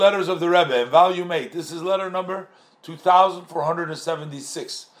Letters of the Rebbe in volume 8. This is letter number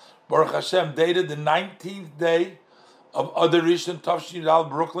 2476. Baruch Hashem, dated the 19th day of Adar Rishon Tavshin Al,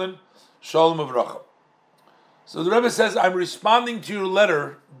 Brooklyn. Shalom Avracha. So the Rebbe says, I'm responding to your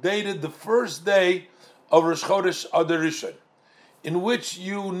letter dated the first day of Rosh Chodesh Adar Rishon, in which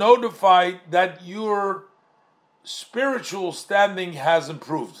you notified that your spiritual standing has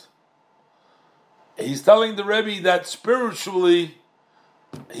improved. He's telling the Rebbe that spiritually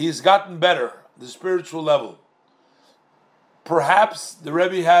he's gotten better, the spiritual level. Perhaps the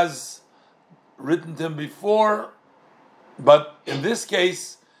Rebbe has written to him before, but in this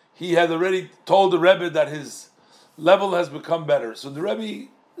case, he had already told the Rebbe that his level has become better. So the Rebbe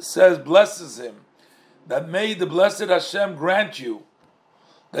says, blesses him, that may the blessed Hashem grant you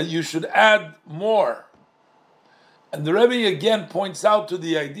that you should add more. And the Rebbe again points out to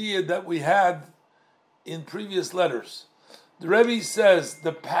the idea that we had in previous letters. The Rebbe says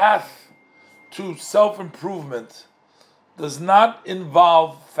the path to self-improvement does not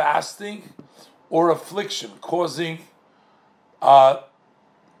involve fasting or affliction, causing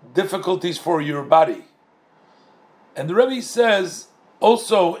difficulties for your body. And the Rebbe says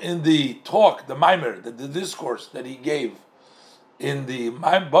also in the talk, the Maimer, the discourse that he gave in the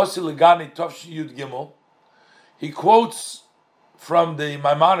Basi Legani Tavshi Yud Gimel, he quotes from the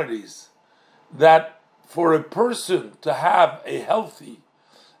Maimonides that for a person to have a healthy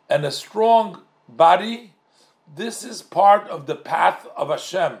and a strong body, this is part of the path of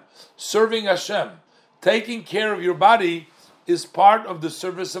Hashem, serving Hashem. Taking care of your body is part of the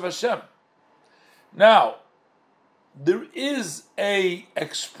service of Hashem. Now, there is a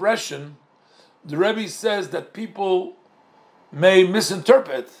expression, the Rebbe says, that people may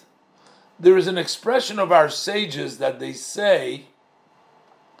misinterpret. There is an expression of our sages that they say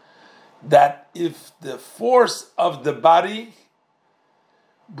that if the force of the body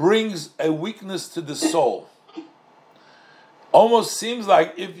brings a weakness to the soul, almost seems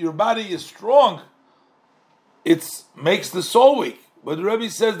like if your body is strong, it makes the soul weak. But the Rebbe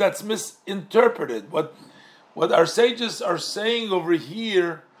says that's misinterpreted. What our sages are saying over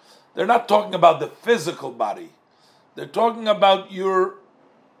here, they're not talking about the physical body. They're talking about your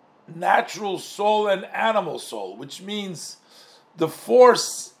natural soul and animal soul, which means the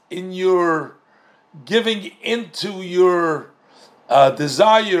force in your giving into your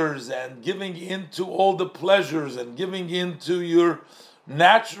desires and giving into all the pleasures and giving into your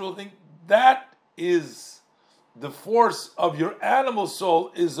natural thing, that is the force of your animal soul,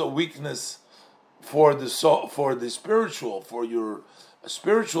 is a weakness for the soul, for the spiritual, for your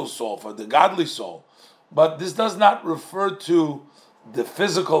spiritual soul, for the godly soul. But this does not refer to the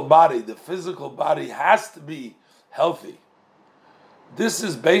physical body. The physical body has to be healthy. This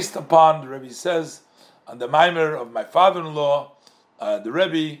is based upon, the Rebbe says, on the Maimer of my father-in-law, the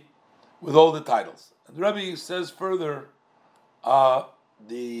Rebbe, with all the titles. And the Rebbe says further,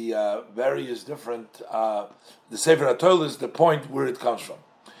 the various different, the Sefer HaTorah is the point where it comes from.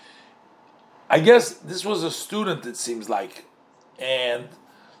 I guess this was a student, it seems like, and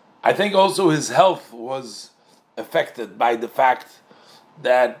I think also his health was affected by the fact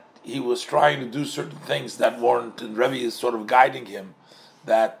that he was trying to do certain things that weren't, and Rebbe is sort of guiding him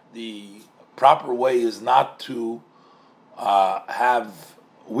that the proper way is not to have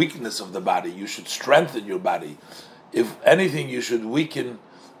weakness of the body. You should strengthen your body. If anything, you should weaken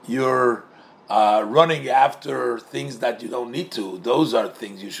your running after things that you don't need to. Those are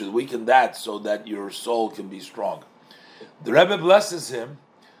things you should weaken that so that your soul can be strong. The Rebbe blesses him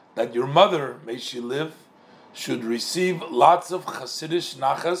that your mother, may she live, should receive lots of Hasidish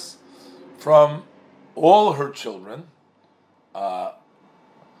nachas from all her children,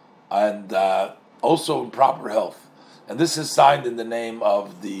 and also in proper health. And this is signed in the name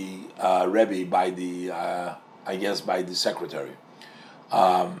of the Rebbe by the, I guess, by the secretary.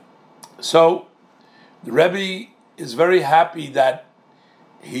 So the Rebbe is very happy that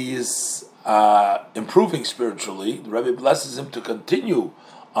he is improving spiritually. The Rebbe blesses him to continue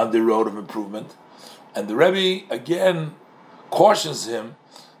on the road of improvement. And the Rebbe, again, cautions him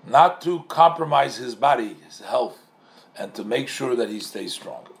not to compromise his body, his health, and to make sure that he stays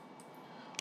strong.